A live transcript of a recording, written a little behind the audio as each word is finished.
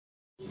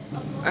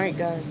Alright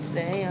guys,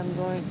 today I'm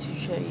going to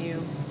show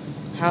you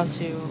how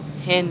to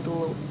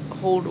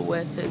hold a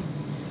weapon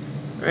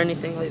or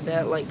anything like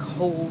that, like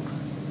hold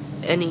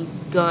any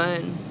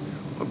gun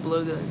or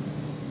blowgun.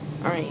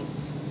 Alright,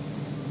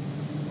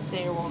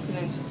 say you're walking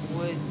into the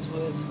woods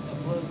with a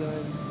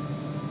blowgun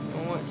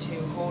and want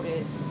to hold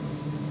it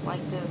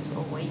like this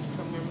away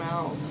from your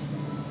mouth.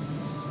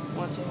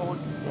 Want to hold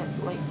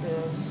it like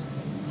this,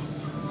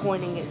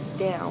 pointing it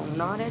down,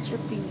 not at your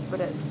feet,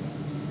 but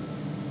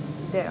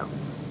down.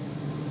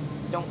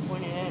 Don't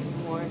point it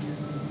anymore.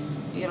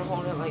 You're gonna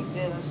hold it like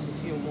this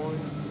if you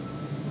want.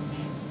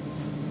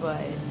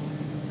 But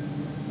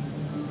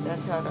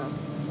that's how to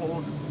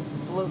hold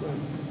a blowgun.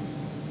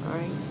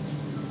 Alright?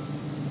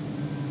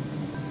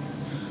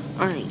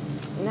 Alright,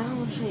 now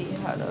I'll show you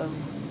how to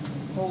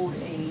hold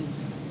a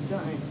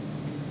gun.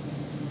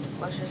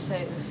 Let's just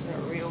say this is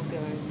a real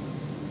gun.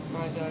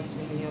 My gun's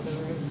in the other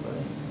room,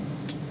 but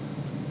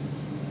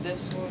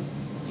this one,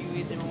 you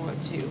either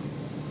want to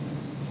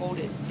hold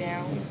it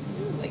down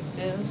like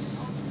this,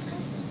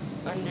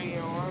 under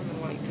your arm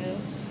and like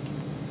this,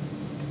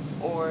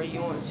 or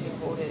you want to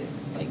hold it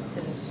like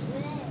this.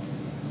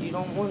 You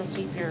don't want to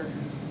keep your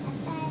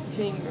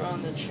finger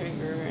on the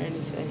trigger or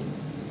anything,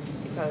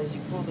 because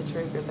you pull the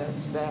trigger,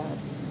 that's bad.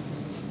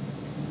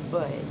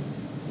 But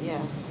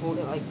yeah, hold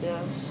it like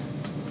this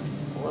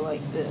or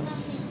like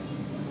this.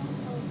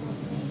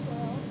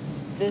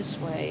 This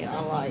way I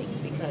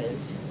like,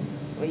 because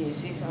when you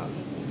see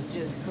something, you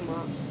just come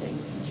up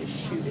and just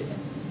shoot it.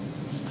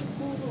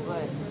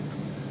 But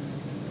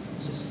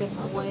it's just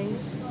simple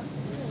ways,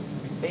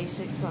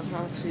 basics on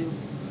how to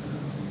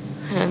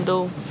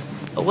handle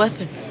a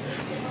weapon.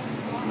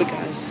 But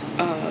guys,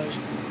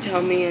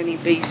 tell me any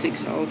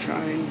basics, I'll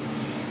try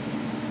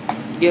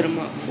and get them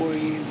up for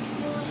you.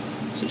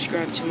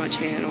 Subscribe to my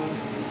channel.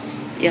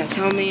 Yeah,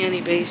 tell me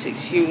any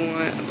basics you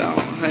want about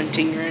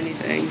hunting or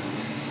anything.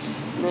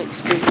 Next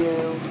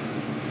video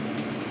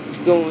is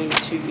going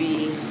to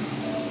be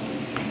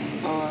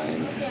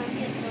on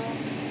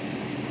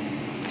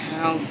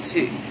how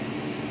to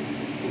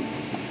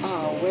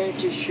where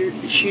to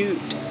shoot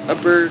a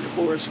bird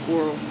or a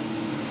squirrel.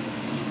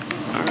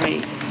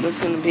 Alright, that's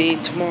going to be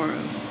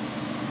tomorrow.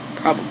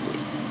 Probably.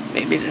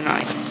 Maybe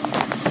tonight.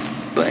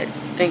 But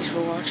thanks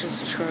for watching.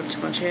 Subscribe to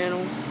my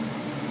channel.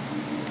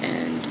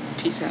 And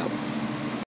peace out.